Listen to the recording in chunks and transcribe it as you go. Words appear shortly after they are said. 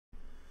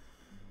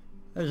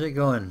How's it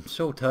going?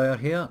 Saltire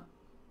here.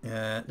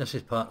 This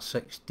is part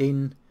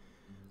 16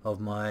 of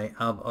my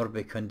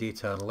URBE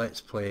CONDITA Let's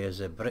Play as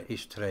the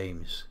British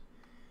Tribes.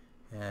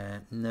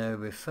 Now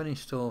we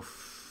finished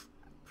off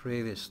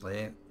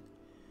previously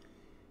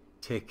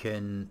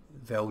taking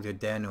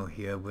Valdedeno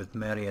here with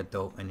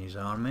Meriadoc and his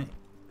army.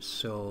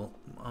 So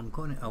I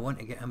want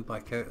to get him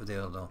back out of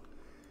there though,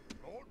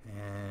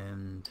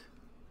 and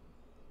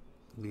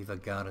leave a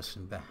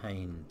garrison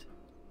behind.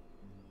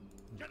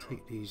 We'll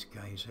take these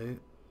guys out.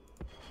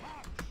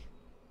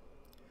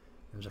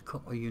 There's a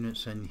couple of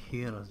units in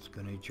here that's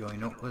going to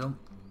join up with them,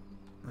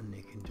 and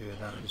they can do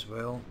that as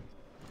well.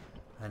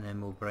 And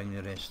then we'll bring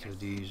the rest of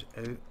these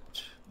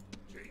out.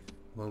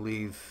 We'll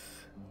leave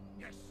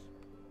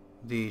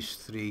these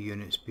 3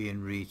 units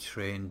being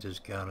retrained as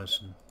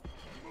garrison.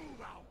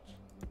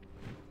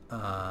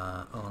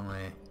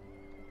 Only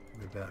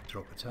we better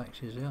drop the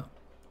taxes there.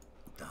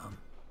 Damn.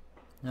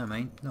 Never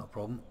mind, not a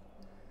problem.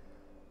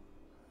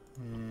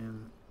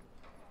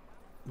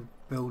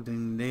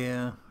 Building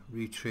there,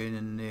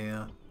 retraining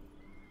there,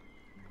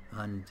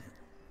 and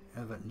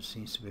everything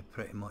seems to be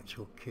pretty much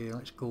okay.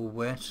 Let's go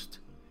west.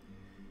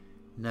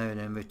 Now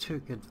then, we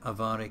took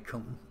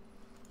Avaricum,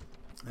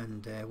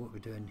 and what we're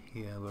doing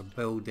here, we're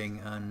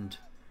building and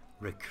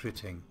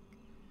recruiting.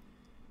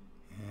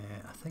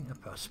 I think I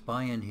put a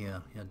spy in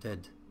here. I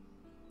did.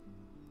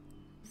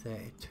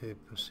 32%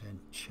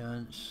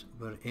 chance.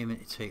 We're aiming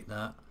to take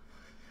that.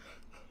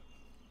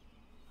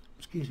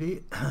 Excuse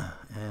me.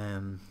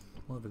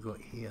 What have we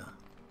got here?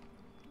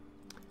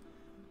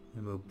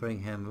 And we'll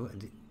bring him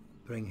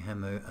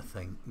out, I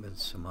think, with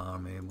some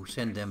army. We'll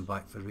send them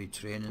back for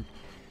retraining,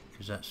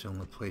 because that's the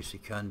only place he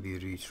can be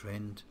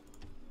retrained.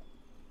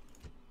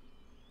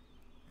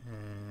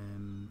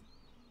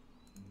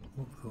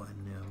 What have we got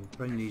in there? We'll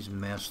bring these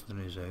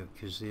mercenaries out,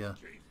 because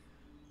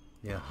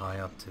they're high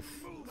up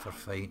for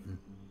fighting.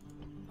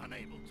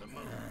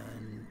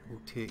 And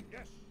we'll take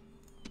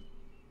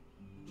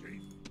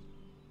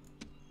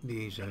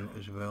these out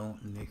as well,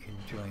 and they can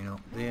join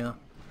up there.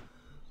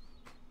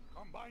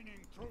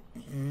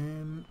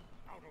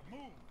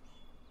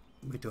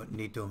 We don't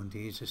need all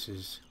these. This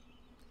is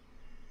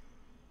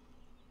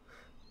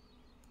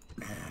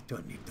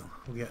don't need them.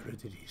 We'll get rid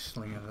of these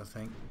slingers, I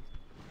think.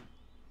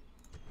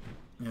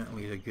 That'll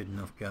leave a good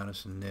enough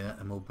garrison there,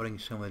 and we'll bring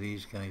some of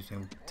these guys in.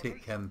 We'll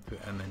take him, put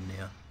him in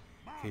there,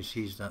 because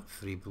he's that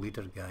free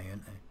bleeder guy,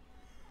 isn't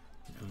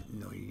he?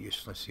 No,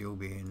 useless. He'll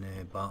be in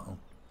battle.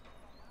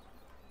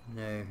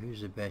 Now,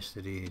 who's the best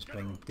of these?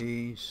 Bring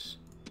these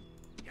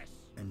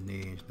and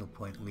these. No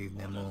point leaving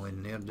them all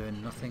in there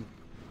doing nothing.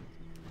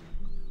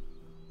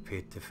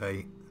 Paid to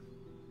fight.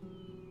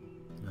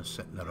 They're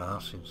sitting their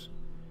arses,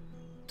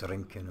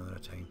 drinking all the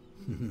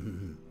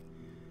time.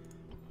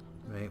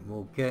 Right,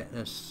 we'll get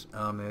this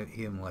army out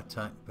here and we'll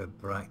attack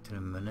Bibracte in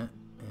a minute.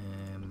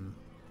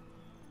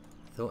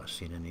 Thought I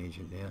seen an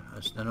agent there.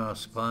 That's another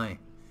spy.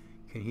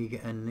 Can he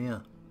get in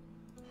there?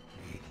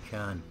 He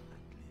can.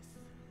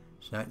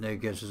 So that now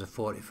gives us a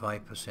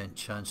 45%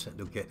 chance that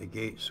they'll get the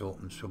gates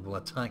open, so we'll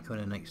attack on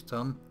the next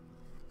turn.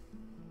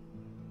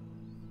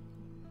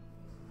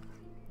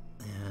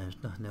 There's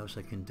nothing else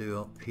I can do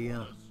up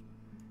here.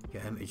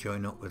 Get him to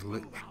join up with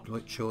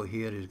Lucho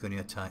here, who's going to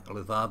attack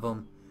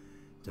Levavum,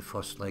 the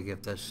first leg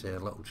of this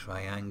little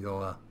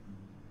triangular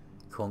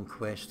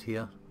conquest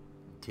here.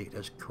 Take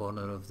this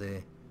corner of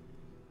the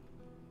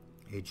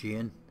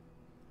Aegean.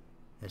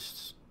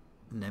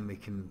 And then we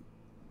can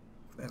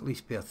at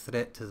least be a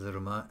threat to the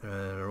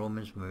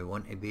Romans when we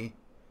want to be.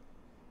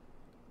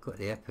 Got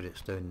the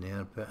Epirates down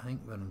there, but I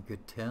think we're on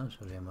good terms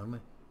with them, aren't we?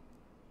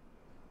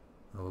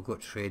 Well, we've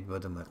got trade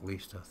with them at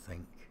least, I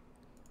think.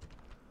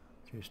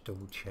 Just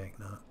double check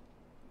that.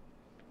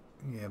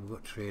 Yeah, we've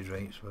got trade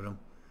rights with them.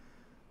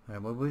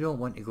 Well, we don't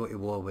want to go to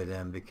war with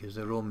them because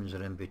the Romans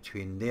are in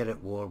between. They're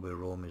at war with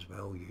Rome as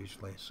well,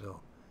 usually, so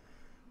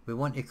we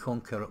want to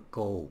conquer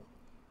Gaul.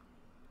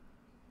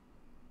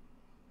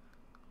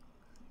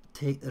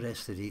 Take the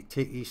rest of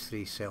take these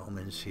 3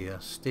 settlements here,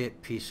 stay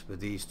at peace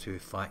with these 2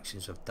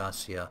 factions of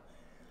Dacia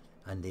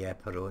and the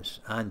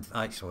Epiros, and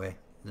actually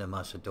the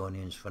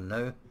Macedonians for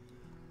now,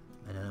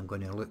 and then I'm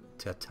going to look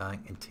to attack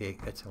and take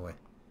Italy.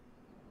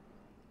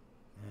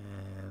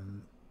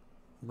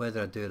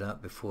 Whether I do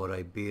that before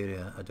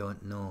Iberia, I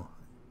don't know.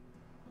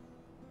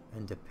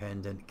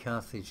 Independent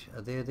Carthage,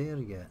 are they there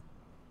yet?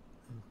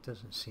 It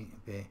doesn't seem to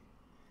be.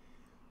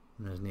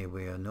 And there's no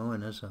way of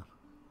knowing, is there?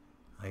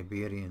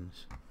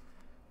 Iberians.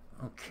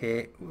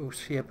 Okay, we'll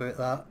see about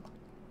that.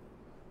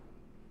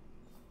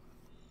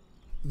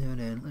 Now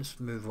then, let's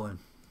move on.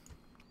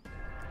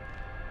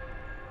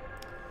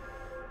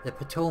 The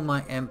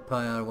Potomac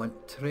Empire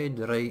want trade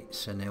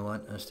rights and they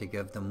want us to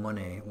give them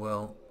money.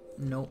 Well,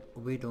 no,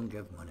 we don't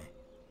give money.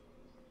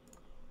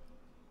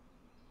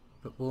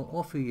 But we'll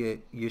offer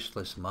you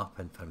useless map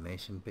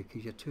information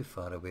because you're too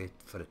far away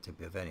for it to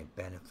be of any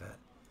benefit.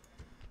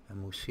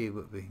 And we'll see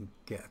what we can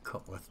get, a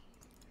couple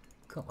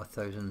of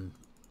thousand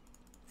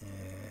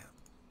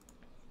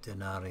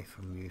denarii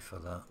from you for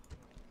that.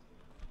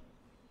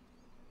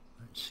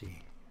 Let's see.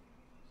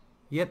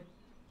 Yep,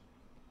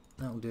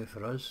 that'll do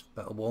for us.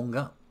 Bit of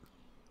Wonga.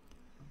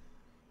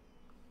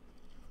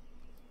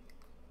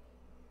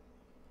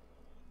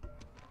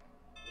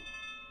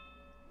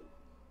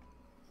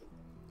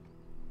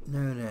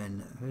 Now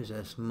then, who's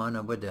this?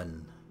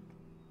 Manawidin.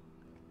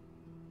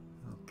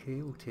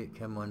 Okay, we'll take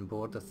him on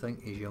board. I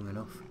think he's young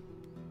enough.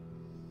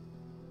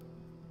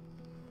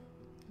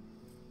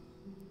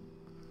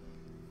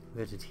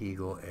 Where did he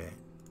go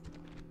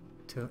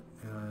to?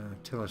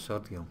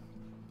 Tulasodium.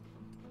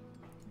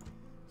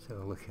 Let's have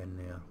a look in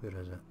there.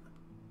 Where is it?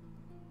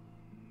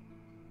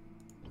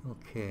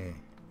 Okay.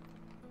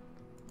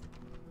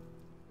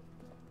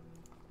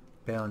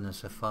 Belen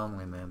is a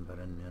family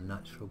member in there,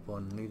 natural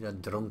born leader,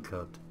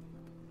 drunkard.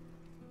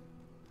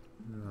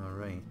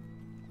 Alright.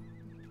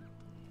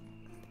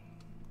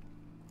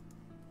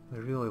 We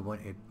really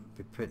want to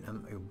be putting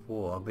him to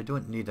war. We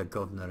don't need a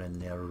governor in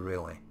there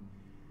really.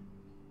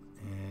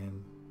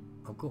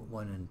 I've got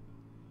one in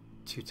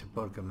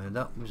Teutoburgum, and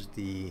that was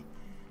the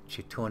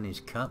Teutoni's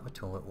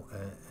capital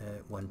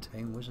at one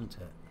time, wasn't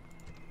it?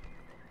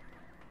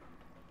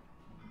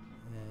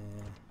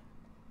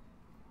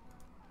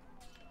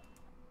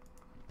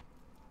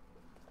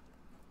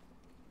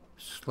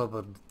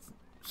 Slubber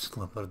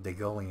de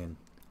Gullion.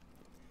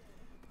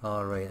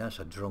 Alright, that's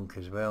a drunk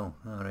as well.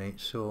 Alright,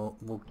 so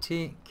we'll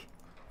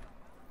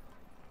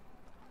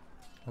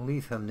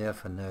leave him there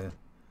for now.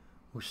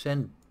 We'll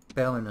send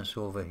Belinus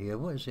over here.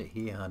 What is it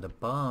he had? A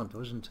bard,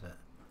 wasn't it?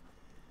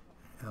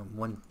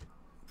 One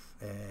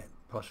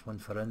plus one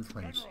for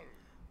influence.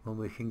 Well,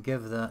 we can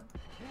give that.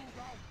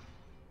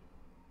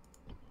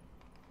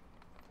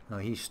 No,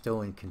 he's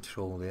still in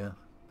control there.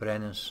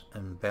 Brennus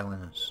and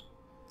Belinus.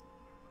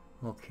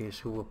 Okay,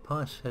 so we'll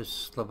pass his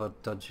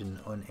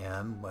Slubberdudgeon on to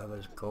him, whatever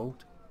it's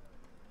called.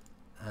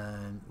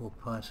 And we'll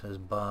pass his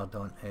bard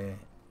on to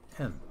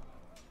him.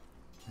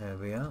 There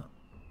we are.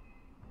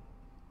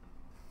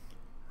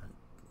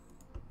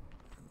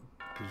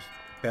 Because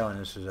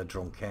Belinus is a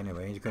drunk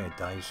anyway, he's going to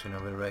die soon,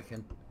 I would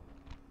reckon.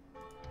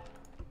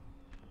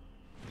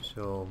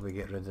 So we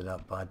get rid of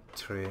that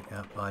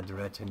bad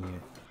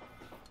retinue.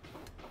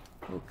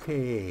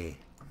 Okay.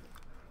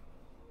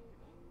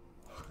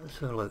 Let's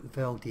have a look.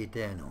 Valdi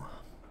Deno.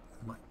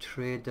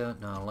 Trader,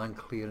 no, land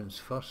clearance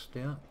first,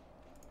 yeah.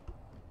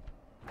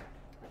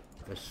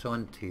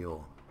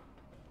 Vesontio.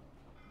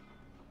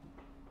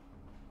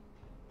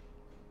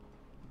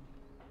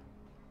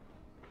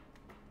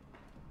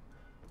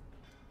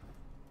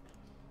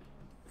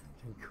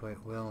 Doing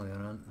quite well there,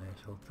 aren't they?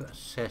 So we'll put a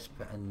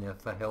cesspit in there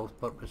for health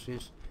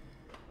purposes,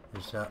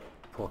 as that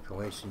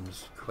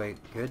population's quite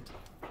good.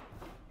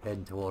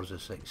 Heading towards the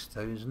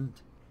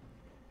 6,000.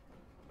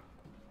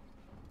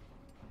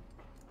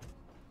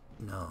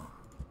 No.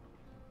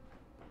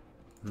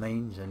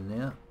 Mines in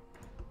there.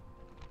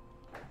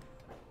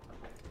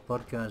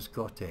 Burgas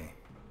Gote.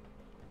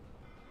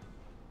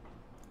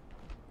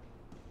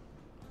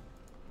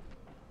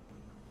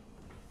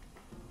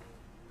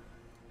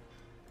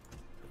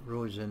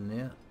 Roads in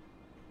there.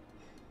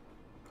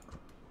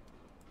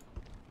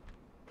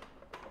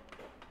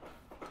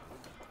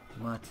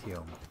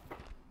 Matium.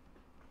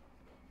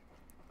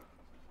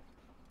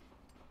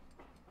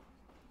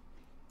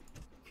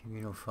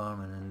 Communal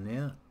farming in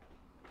there.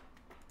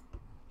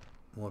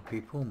 More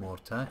people, more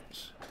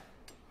tax.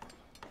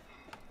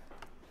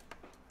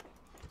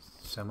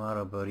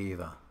 Samara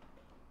Bariva.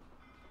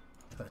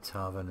 Put a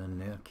tavern in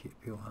there, keep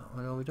people happy.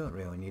 Well, we don't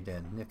really need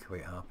any. They're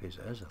quite happy as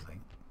it is, I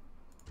think.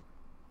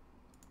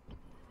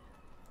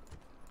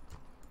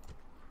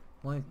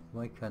 Why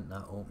can't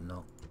that open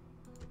up?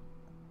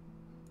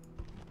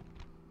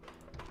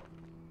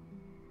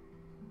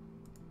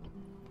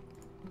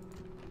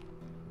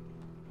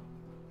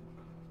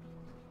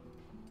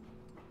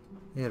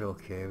 They're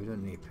okay, we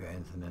don't need to put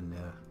anything in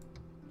there.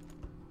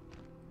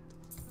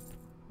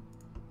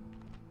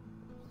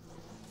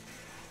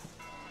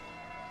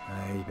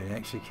 He's been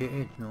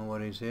executed, no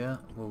worries there.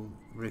 We'll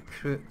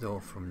recruit though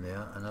from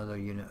there another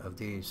unit of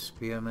these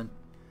spearmen,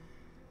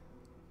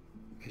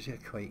 because they're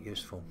quite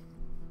useful.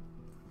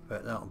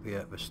 But that'll be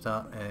it. We'll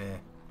start,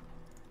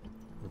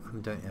 we'll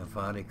come down to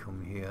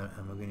Avaricum here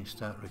and we're going to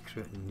start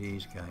recruiting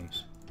these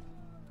guys.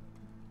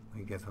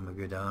 We give them a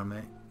good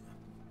army.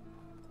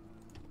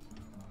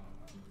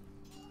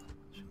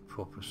 Some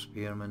proper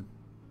spearmen.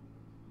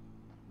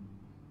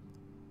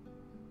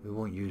 We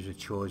won't use the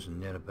chosen,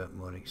 they're a bit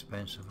more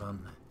expensive,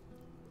 aren't they?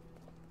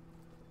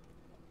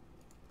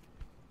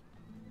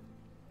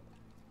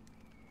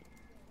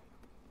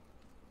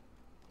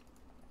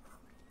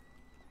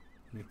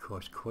 They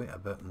cost quite a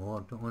bit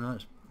more, don't we?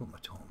 That's what am I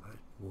talking about?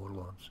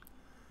 Warlords.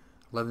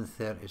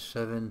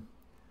 1137,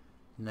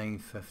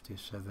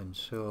 957,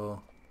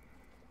 so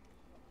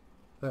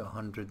about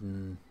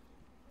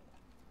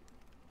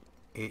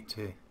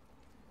 180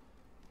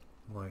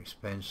 more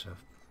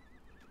expensive.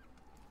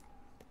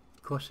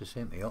 Costs the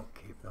same to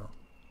upkeep though.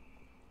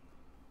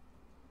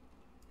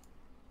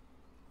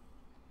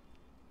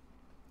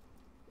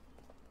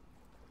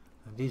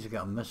 And these have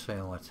got a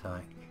missile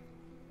attack.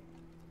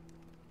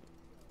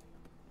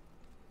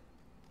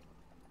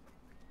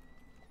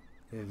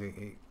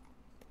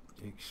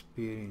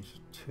 experience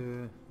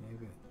 2,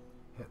 maybe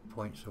hit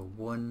points of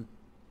 1,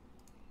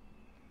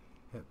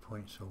 hit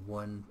points of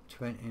 1,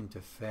 20 in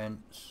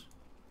defense,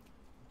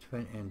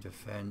 20 in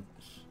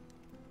defense,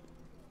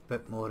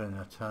 bit more in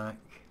attack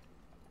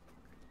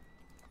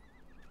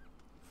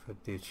for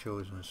the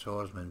chosen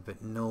swordsman,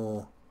 but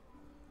no,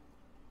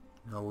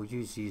 we'll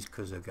use these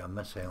because they've got a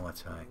missile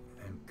attack,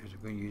 and because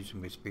we're going to use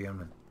them with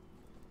spearmen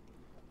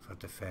for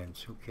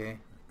defense. Okay,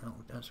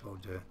 that's what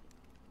we'll do,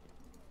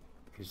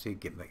 because they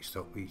get mixed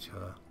up with each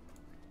other.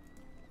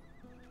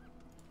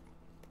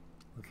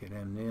 Look at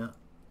them there,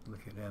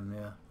 look at them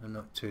there, they're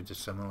not too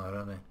dissimilar,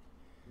 are they?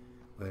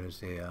 Whereas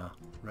they are,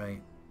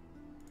 right,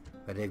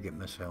 but they get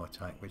missile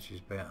attack, which is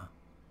better.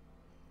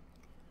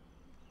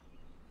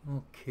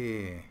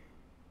 Okay.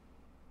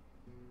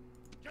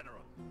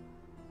 General.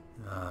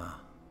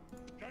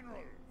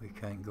 General. We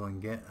can't go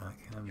and get that,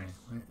 can we?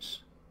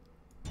 Let's...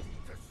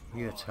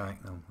 You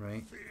attack them,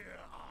 right? Fear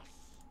us.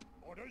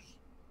 Orders.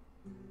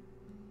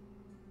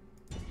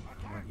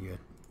 I want you to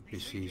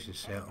besiege the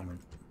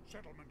settlement.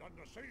 Settlement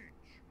under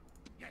siege.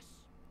 Yes.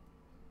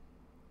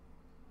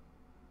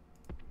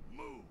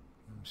 Move.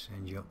 I'll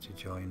send you up to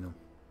join them.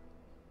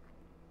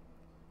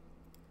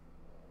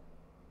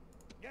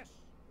 Yes.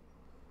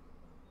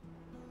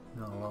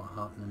 Not a lot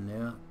happening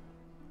there,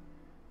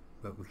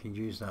 but we can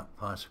use that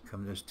passive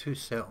command. There's 2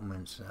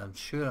 settlements. I'm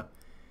sure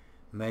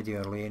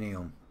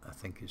Mediterranean, I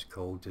think it's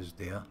called, is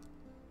there.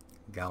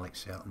 Gallic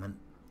settlement.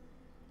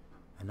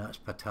 And that's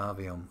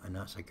Patavium, and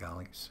that's a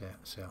Gallic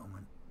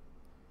settlement.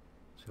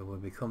 So we'll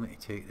be coming to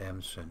take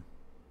them soon.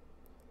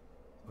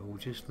 But we'll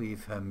just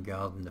leave him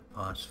guarding the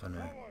pass for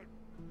now.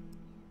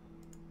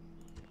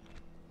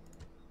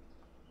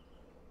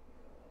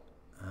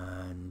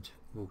 And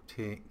we'll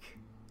take...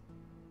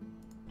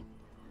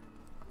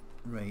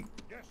 Right,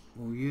 Yes.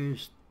 we'll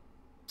use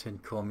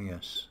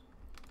Tincomius,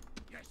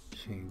 Yes.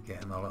 so you can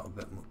get him a little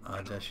bit more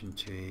addition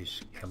to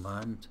his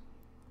command,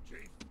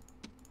 Chief.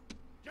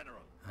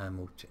 General. and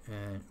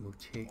we'll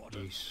take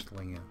these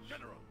slingers.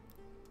 General.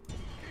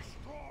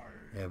 Destroy.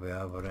 There we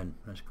are, we're in.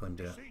 Let's go and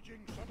do it.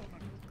 Besieging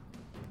settlement.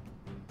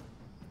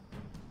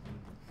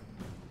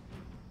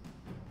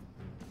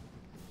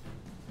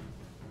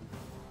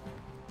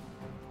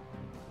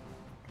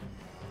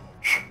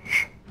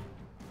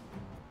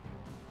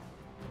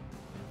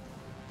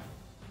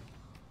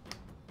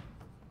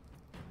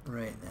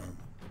 Right then,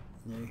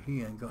 now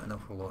he ain't got an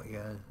awful lot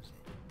here, has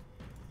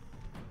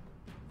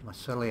he?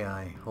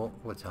 Massiliae,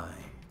 Hoplitae,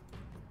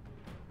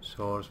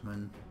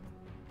 Swordsman.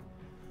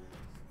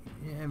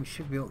 Yeah, we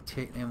should be able to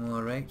take them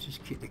alright,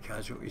 just keep the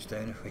casualties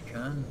down if we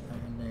can,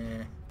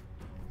 and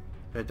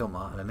but it don't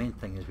matter, the main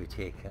thing is we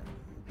take it.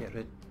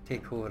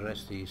 Take over the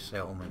rest of these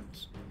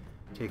settlements,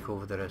 take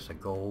over the rest of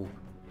Gaul,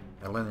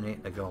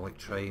 eliminate the Gallic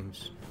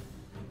tribes,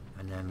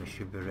 and then we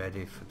should be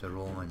ready for the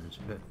Romans.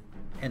 But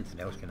anything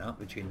else can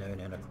happen between now and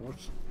then, of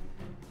course.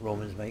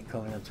 Romans might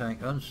come and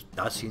attack us,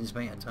 Dacians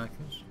might attack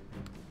us,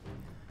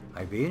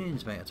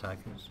 Iberians might attack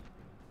us.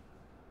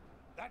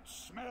 That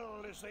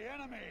smell is the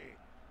enemy.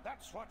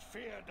 That's what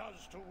fear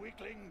does to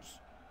weaklings.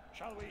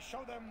 Shall we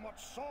show them what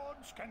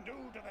swords can do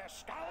to their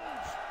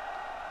skulls?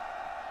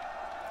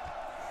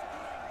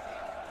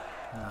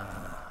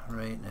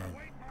 Right now,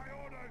 Await my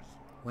orders.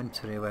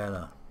 wintry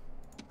weather.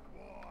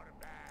 War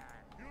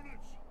back.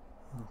 Units.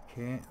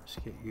 Okay, let's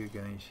get you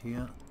guys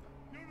here.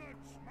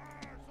 Units,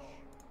 march!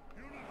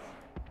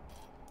 Units!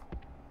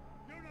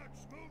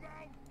 Units, move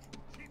out!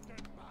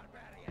 Chieftain,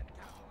 barbarian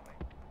cavalry!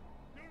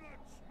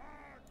 Units,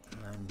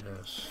 march!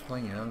 And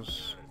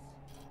slingers.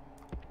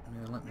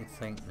 Now let me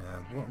think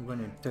now. What I'm going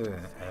to do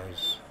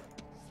is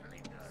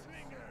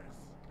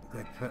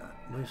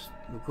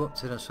we'll go up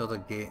to this other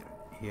gate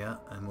here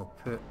and we'll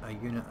put a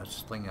unit of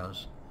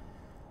slingers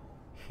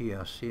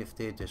here, see if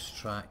they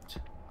distract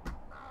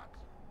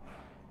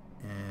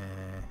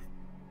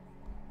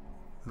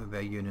maybe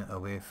a unit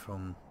away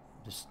from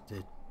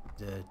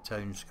the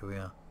town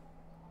square.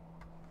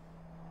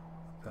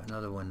 Put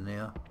another one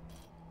there.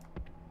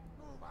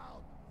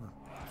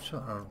 We're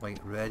sort of like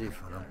ready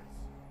for them.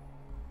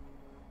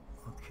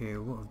 Okay,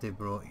 what have they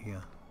brought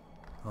here?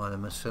 Oh, the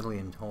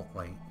Massilian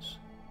hoplites.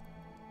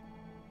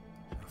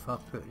 So if I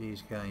put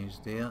these guys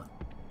there,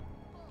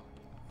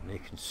 they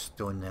can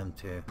stone them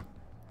to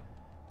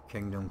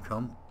Kingdom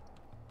Come.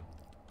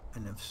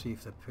 And then see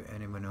if they put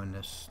anyone on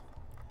this.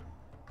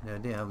 No,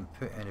 they haven't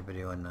put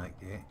anybody on that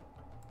gate.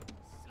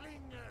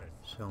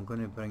 So I'm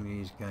going to bring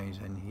these guys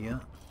in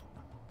here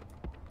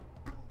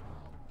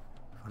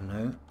for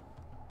now.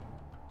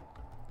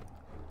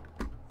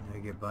 Now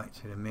get back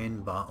to the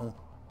main battle.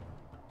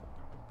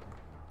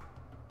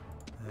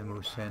 And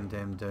we'll send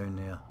them down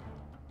there.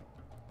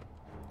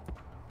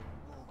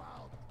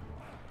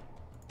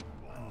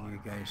 And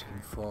you guys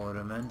can follow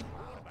them in.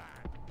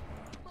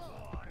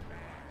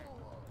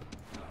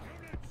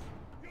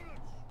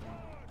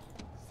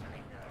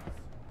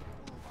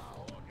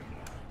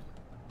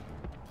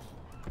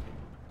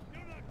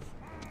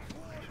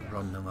 Let's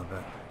run them a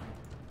bit.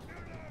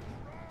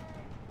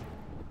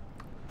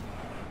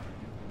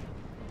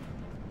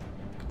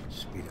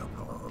 Speed up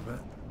a little bit.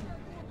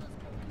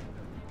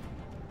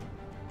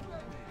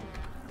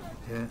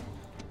 Yeah.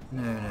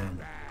 No.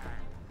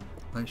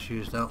 Let's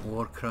use that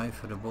war cry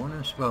for the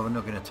bonus. Well, we're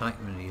not going to attack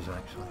them with these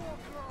actually.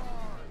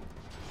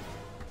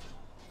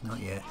 Not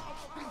yet.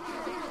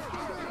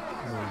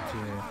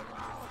 We'll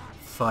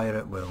fire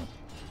at will.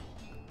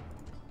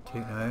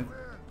 Take it out.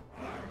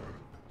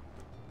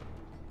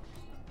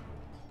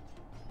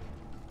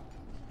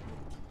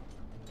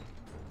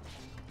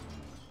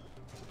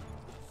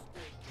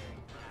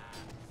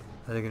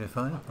 Are they going to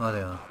fire? Oh,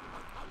 they are.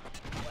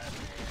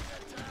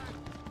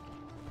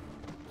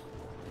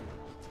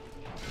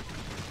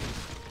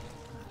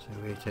 That's the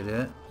way to do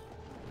it.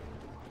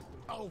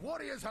 Our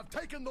warriors have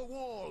taken the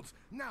walls.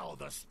 Now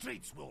the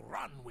streets will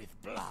run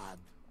with blood.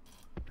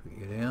 Put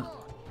you there.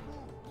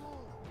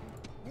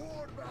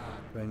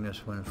 Bring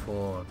this one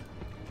forward.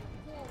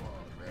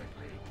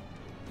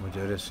 We'll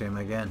do the same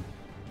again.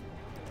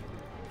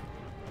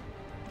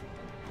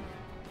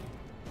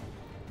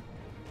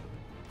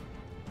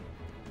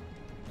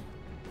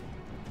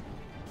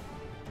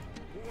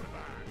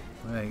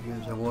 Right,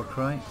 here's a war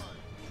cry.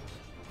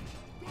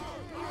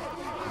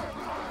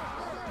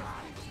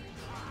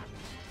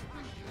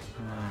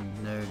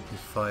 And now to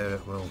fire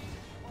at will.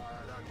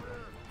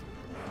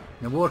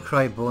 The war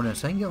cry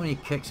bonus, I think it only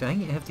kicks, I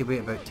think you have to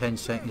wait about 10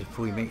 seconds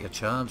before you make your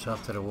charge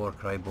after a war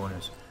cry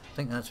bonus. I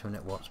think that's when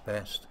it works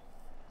best.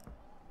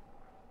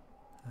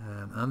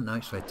 I haven't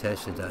actually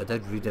tested it, I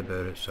did read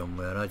about it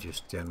somewhere, I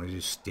just generally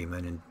just steam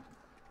in and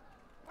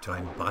try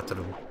and batter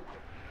them.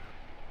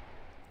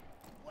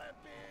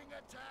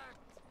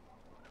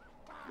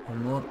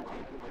 One more.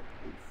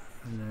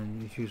 And then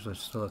there's usually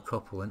still a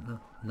couple, isn't there?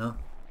 No?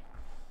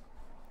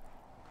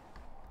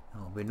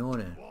 That'll be no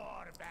then.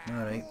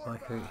 Alright,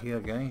 back out here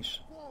guys.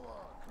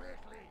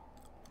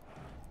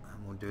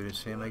 And we'll do the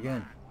same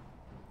again.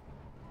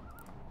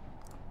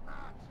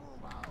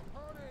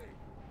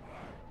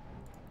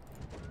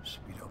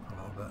 Speed up a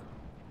little bit.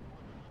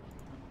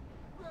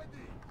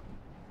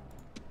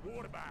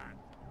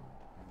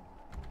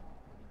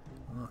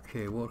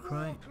 Okay, war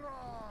cry.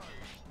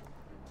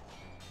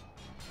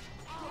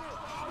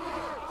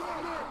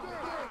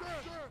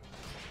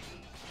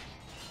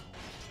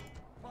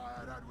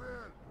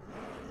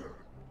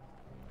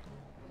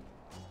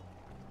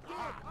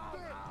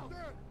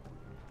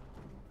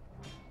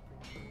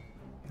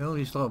 Well,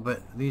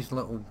 these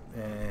little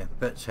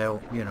bits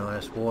help, you know,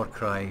 this war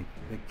cry,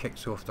 it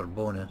kicks off their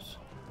bonus.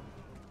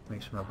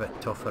 Makes them a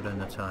bit tougher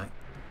in attack.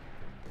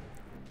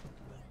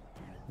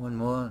 One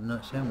more and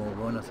that's him, all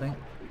gone I think.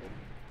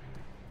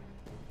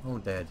 All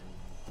dead.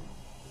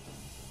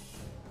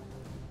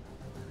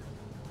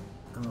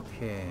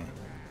 Okay.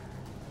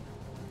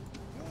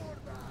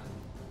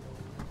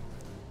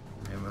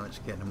 Now let's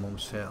get them all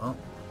set up.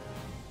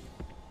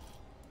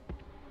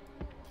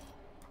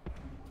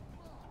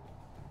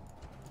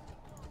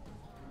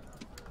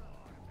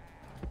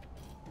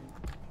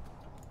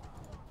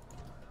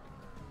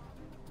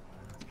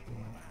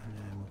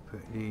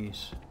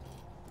 These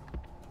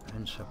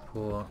in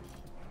support.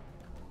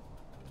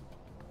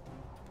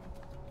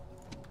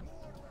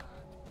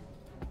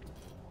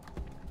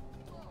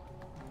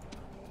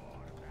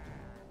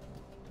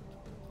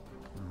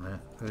 Right,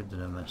 who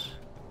did I miss?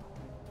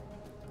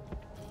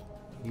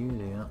 You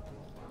there.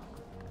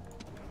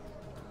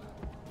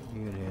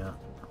 You there.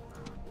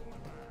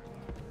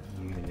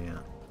 You there.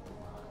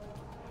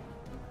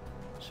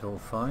 So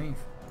 5.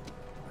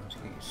 Let's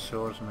get your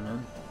swordsman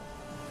in.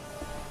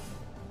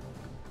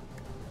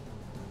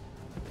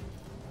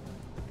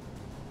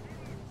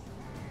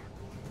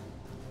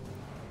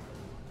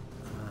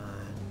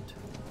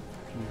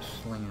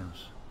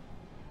 Slingers.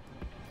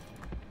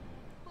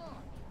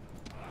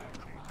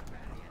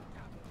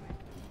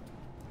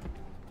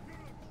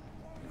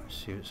 Let's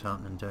see what's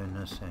happening down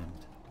this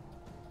end.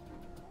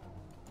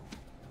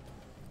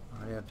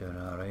 Oh, they're doing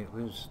alright.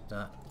 Where's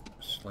that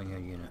slinger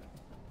unit?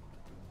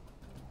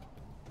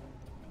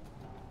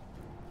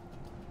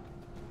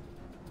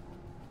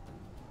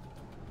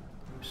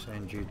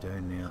 Send you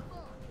down there.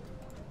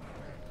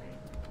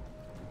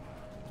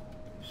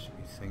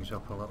 Speed things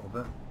up a little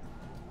bit.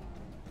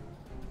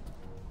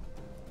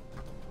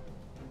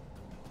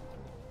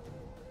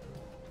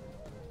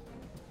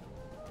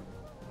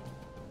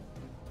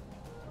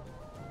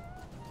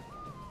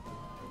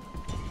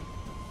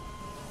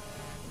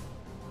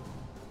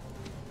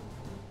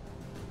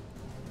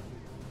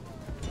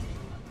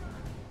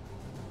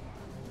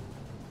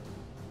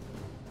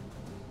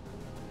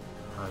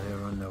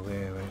 They're on their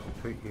way, right?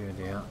 We'll put you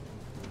there,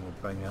 and we'll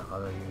bring that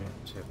other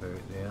unit to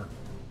about there.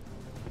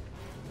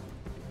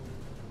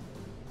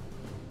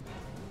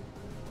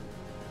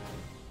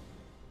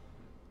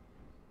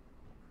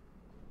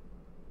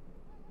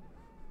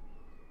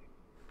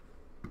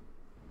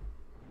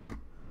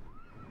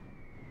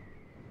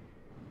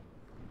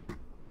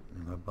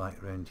 And we're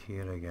back round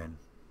here again.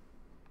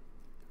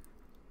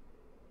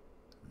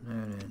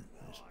 Now then,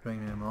 let's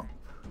bring them up.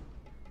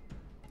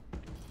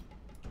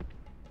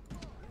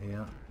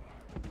 Here.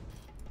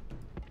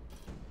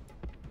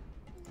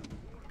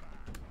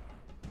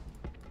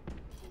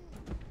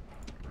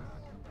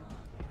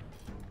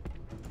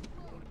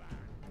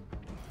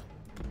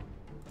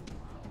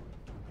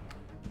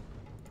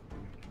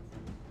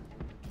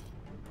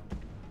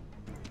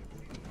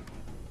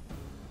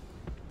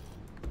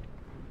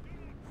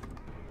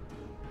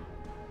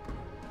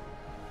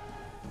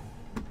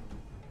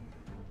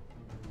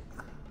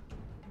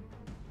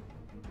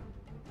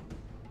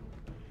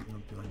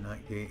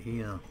 that gate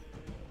either.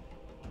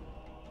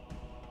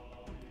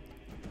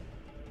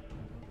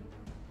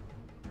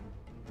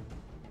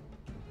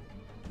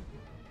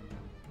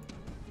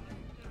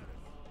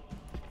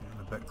 Getting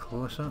a bit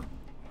closer.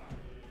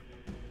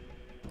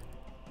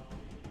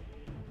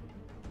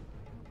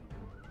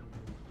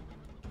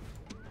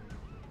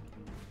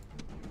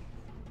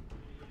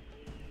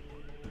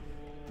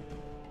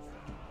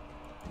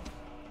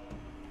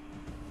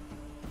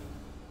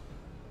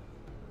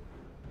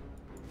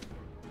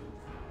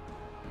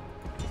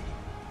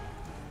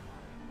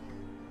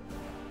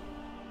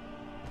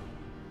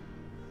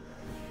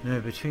 Now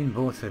between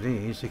both of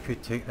these they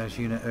could take this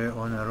unit out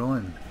on their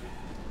own,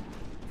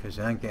 because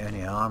they ain't got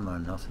any armour or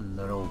nothing,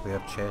 they're all bare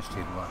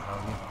chested, what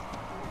have you.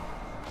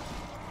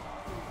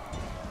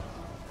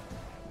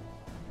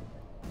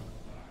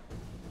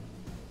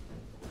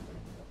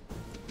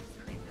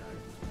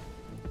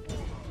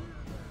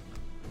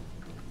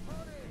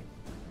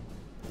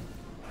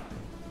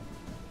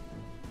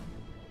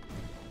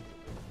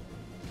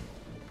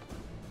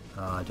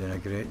 Ah, doing a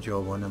great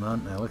job on them,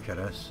 aren't they? Look at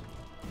this.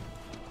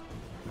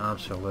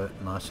 Absolute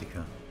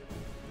massacre.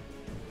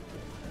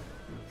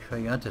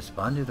 I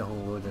disbanded a whole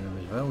load of them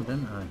as well,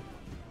 didn't I?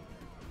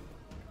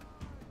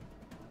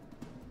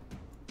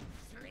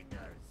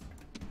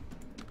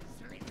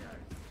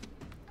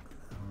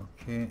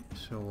 Okay,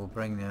 so we'll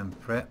bring them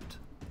prepped.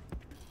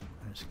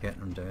 Let's get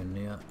them down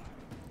there.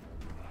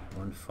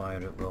 One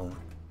fire it will.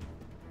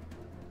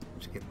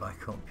 Let's get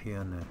back up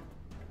here now.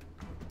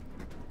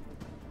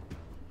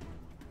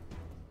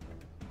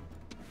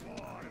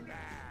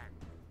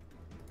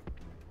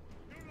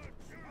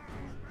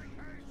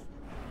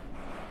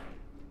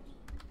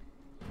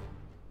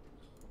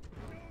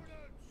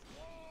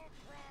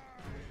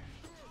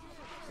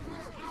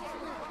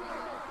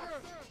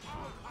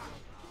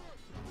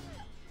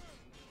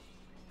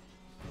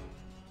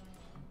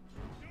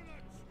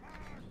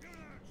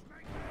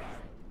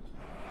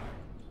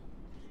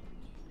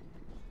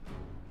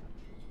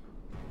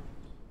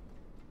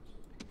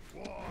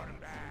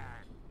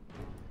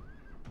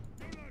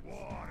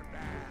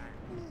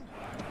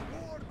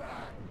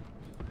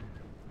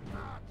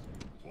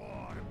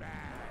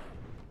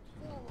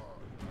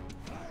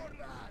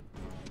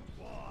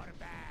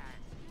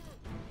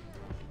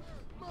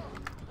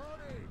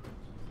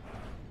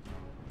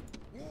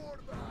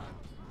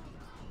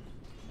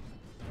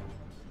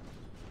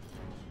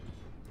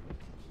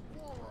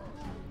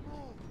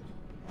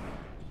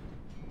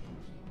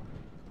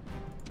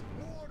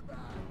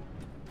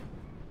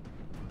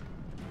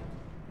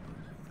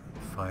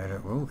 Fire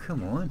it will,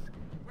 come on.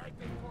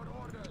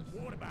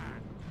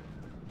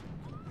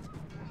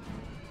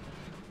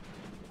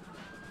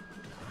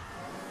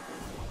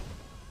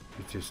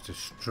 You just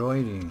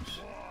destroy these.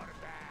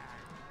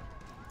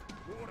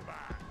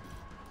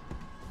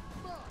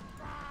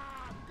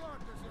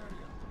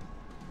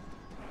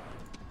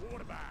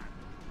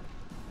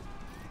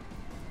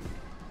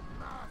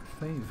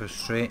 Very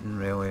frustrating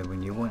really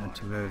when you wanted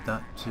to move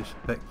that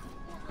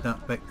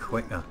bit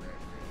quicker.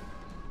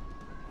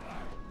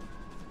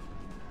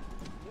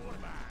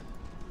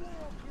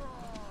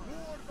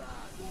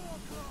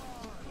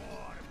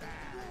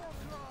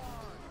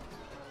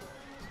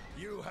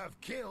 You have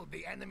killed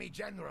the enemy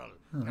general.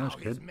 Oh, now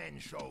his good. men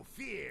show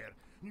fear.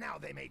 Now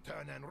they may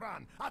turn and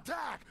run.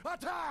 Attack!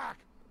 Attack!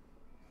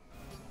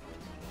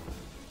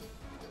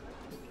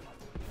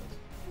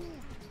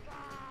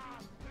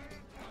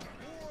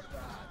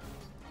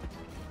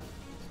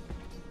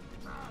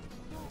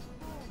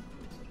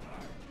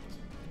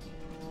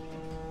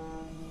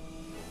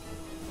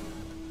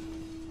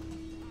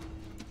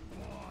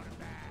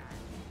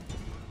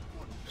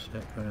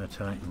 Second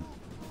attacking.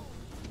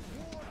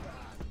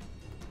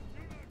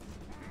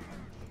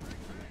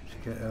 Let's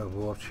get our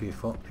war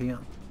chief up here.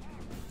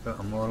 Bit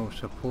of moral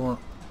support.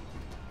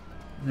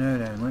 Now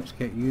then, let's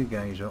get you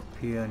guys up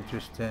here and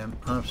just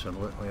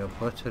absolutely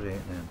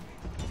obliterate them.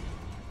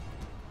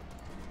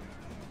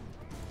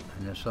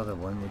 And this other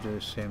one, we'll do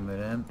the same with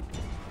them.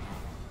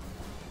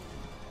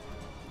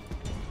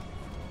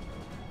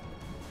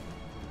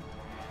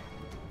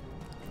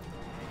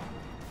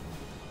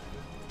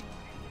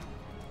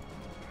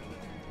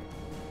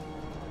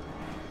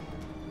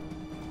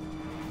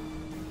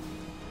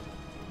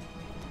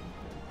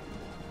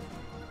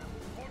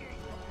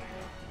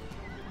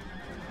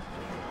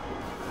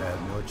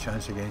 No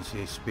chance against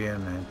these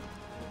spearmen.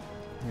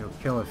 You'll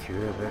kill a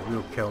few, but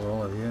we'll kill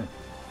all of you.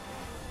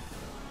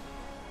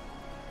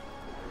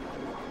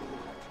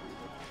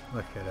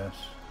 Look at this.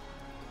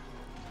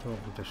 Total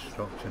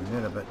destruction.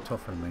 They're a bit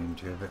tougher,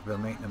 mind you, but we'll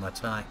make them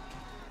attack.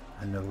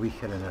 And they're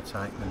weaker in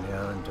attack than they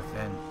are in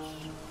defence.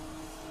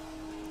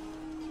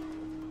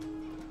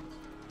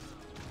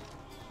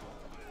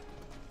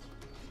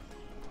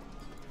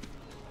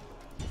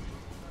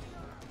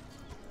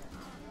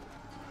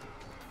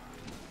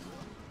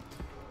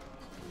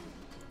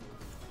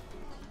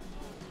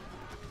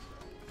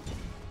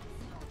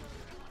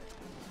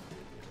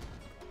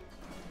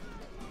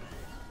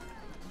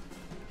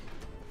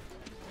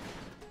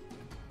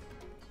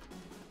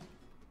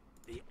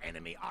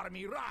 Enemy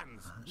army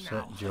runs. That's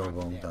Now it, job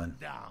all hunt them done.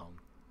 down.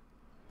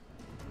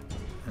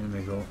 In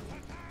we go.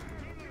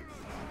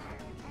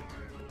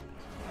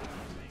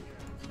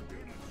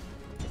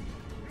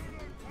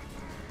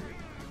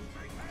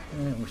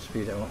 Yeah, we'll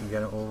speed it up and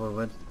get it over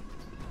with.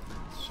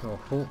 So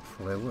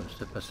hopefully, what's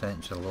the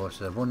percentage of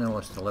losses? I've only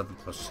lost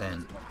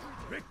 11%.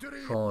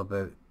 Victory! For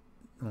about,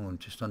 oh,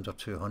 just under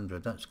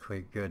 200. That's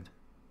quite good,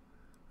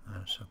 I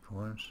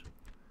suppose.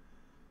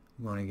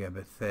 I'm going to get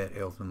about 30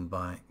 of them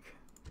back.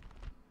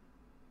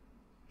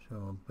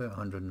 So about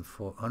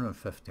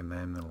 150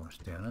 men we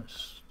lost there.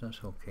 That's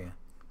okay.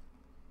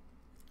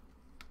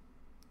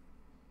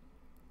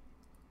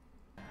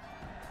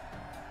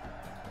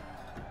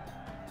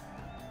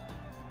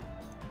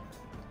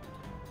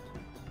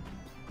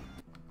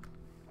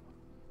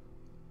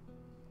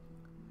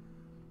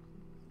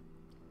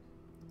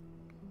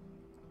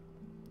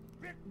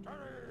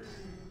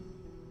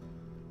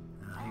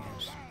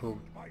 Well,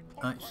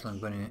 actually I'm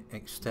going to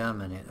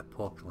exterminate the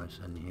populace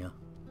in here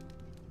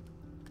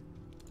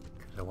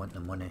because I want the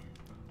money,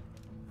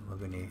 and we're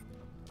going to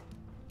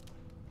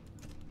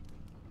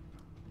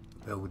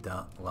build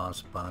that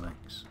large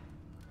barracks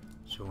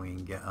so we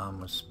can get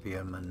armoured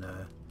spearmen.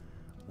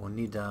 We'll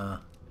need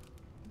a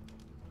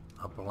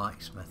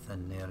blacksmith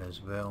in there as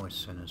well as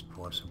soon as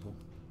possible.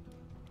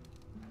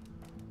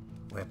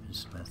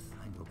 Weaponsmith,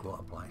 I think we've got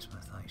a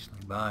blacksmith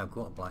actually, but I've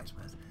got a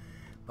blacksmith,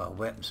 but a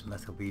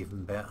weaponsmith will be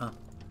even better.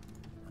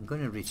 I'm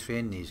going to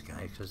retrain these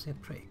guys because they're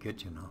pretty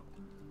good, you know,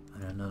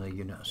 and another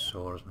unit of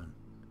swordsmen.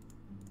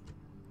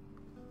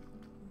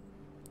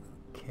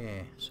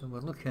 Okay, so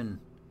we're looking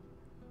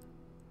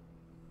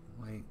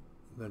like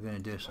we're going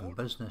to do some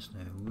business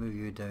now. We'll move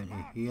you down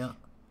to here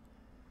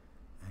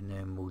and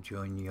then we'll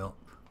join you up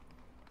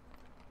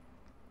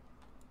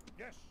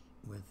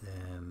with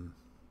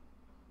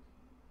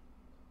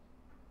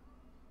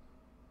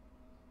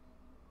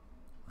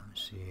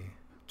let's see,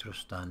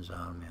 Trustan's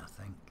army, I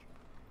think.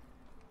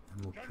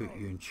 And we'll put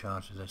you in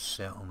charge of this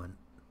settlement.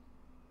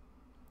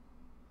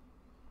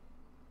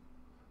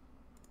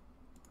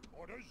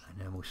 And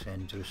then we'll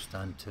send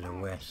Drustan to the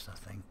west, I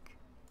think.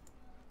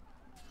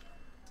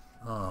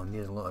 Oh, I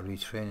need a lot of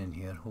retraining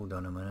here. Hold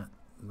on a minute.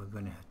 We're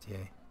going to have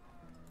to...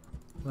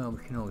 Well,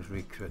 we can always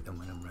recruit them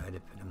when I'm ready to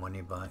put the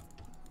money back.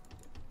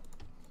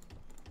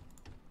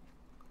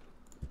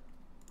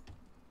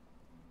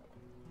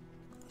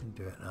 And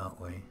do it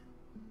that way.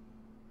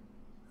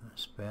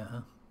 That's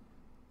better.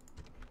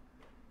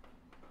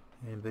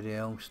 Anybody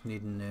else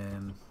needing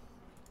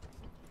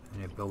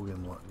any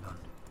building work done?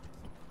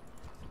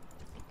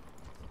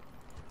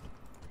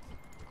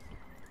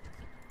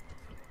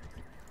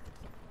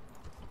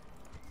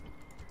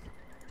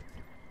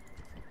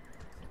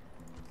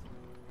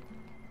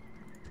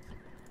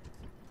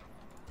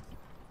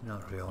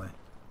 Not really.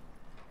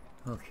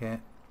 Okay.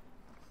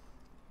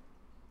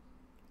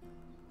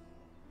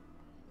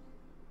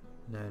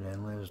 Now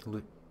then, where's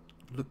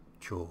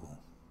Lucho?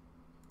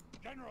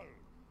 General.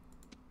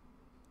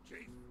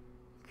 Chief.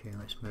 Okay,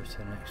 let's move to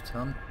the next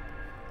turn.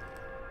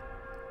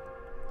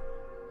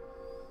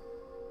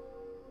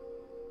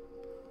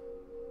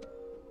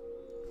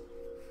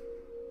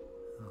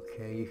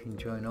 Okay, you can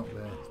join up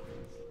with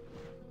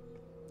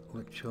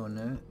Lucho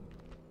now.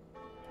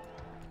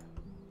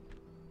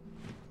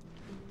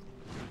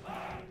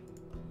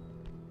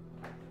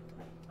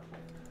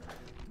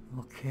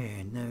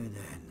 Okay, now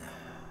then,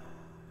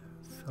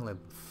 Philip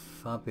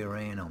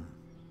Fabianum.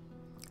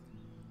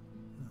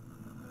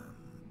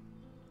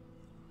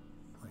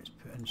 Let's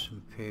put in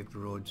some paved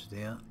roads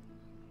there.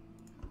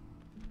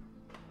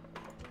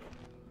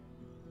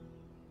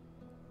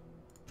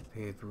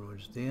 Paved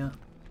roads there.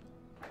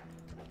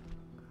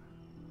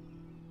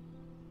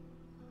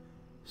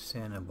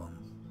 Cenabum.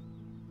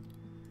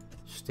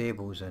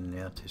 Stables in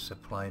there to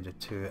supply the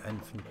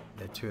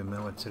two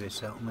military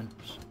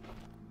settlements.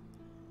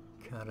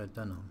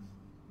 Caradunum.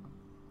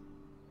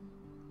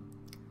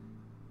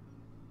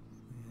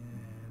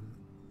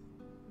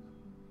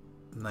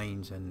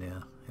 Mines in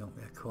there, help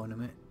the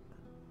economy.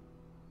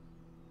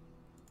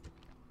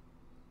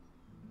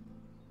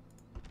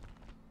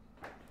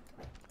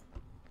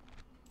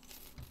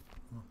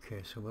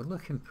 Okay, so we're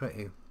looking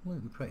pretty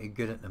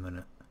good at the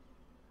minute.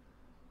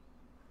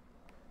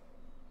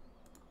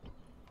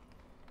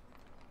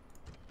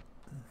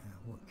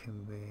 What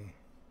can we...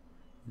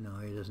 No,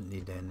 he doesn't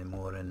need any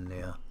more in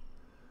there.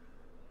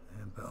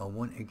 But I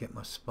want to get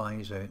my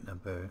spies out and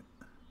about.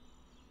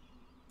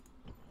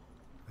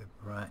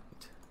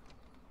 Bibracte.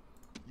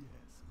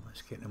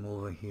 Let's get them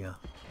over here.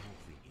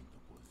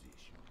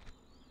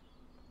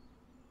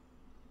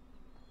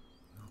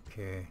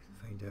 Okay,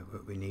 find out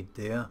what we need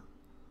there.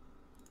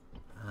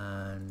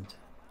 And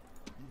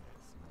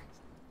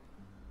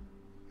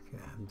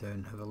get him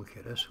down, have a look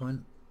at this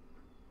one.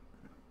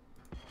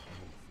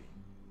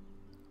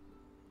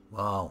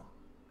 Wow.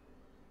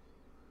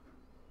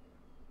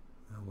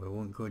 We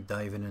won't go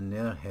diving in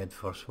there head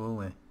first, will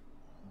we?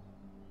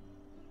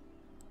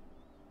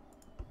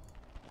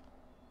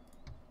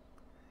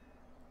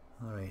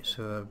 Alright,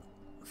 so our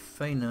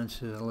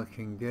finances are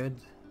looking good.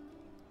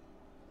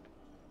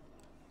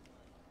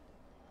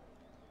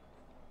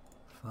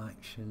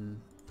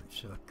 faction.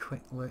 Let's have a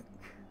quick look.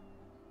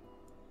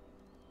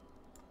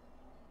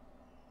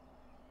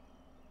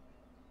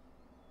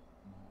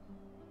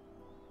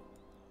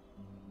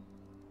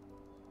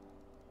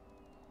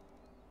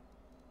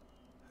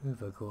 Who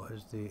have I got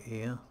as the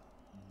heir?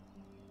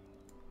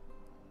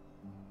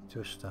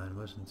 Justin,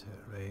 wasn't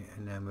it? Right,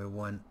 and then we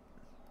want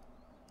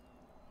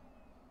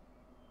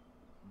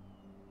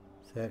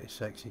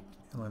 36.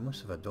 Oh, I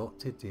must have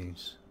adopted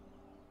these.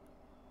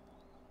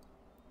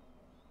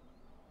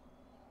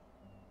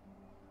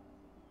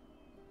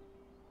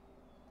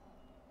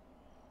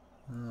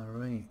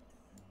 Alright.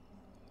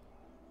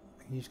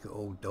 He's got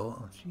old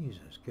daughter.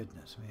 Jesus,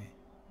 goodness me.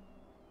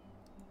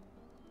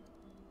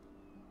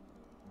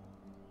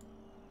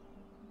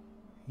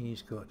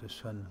 He's got the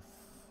son.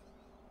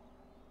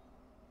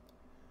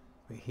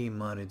 But he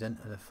married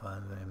into the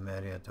family and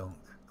Mary of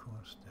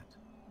course did.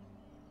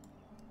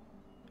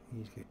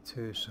 He's got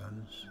 2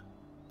 sons.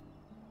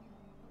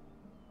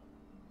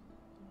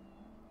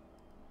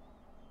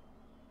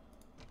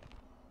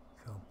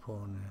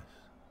 Calpurnius.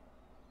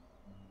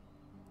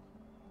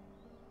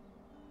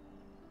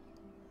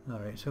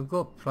 Alright, so I've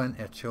got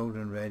plenty of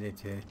children ready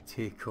to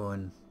take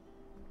on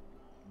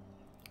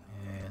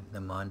the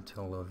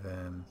mantle of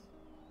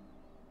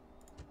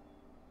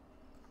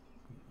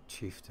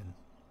chieftain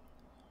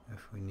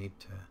if we need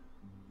to.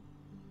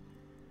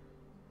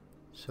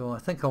 So I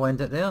think I'll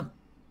end it there.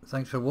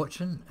 Thanks for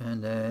watching,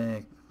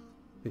 and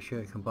be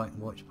sure to come back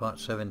and watch part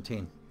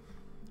 17.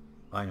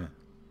 Bye now.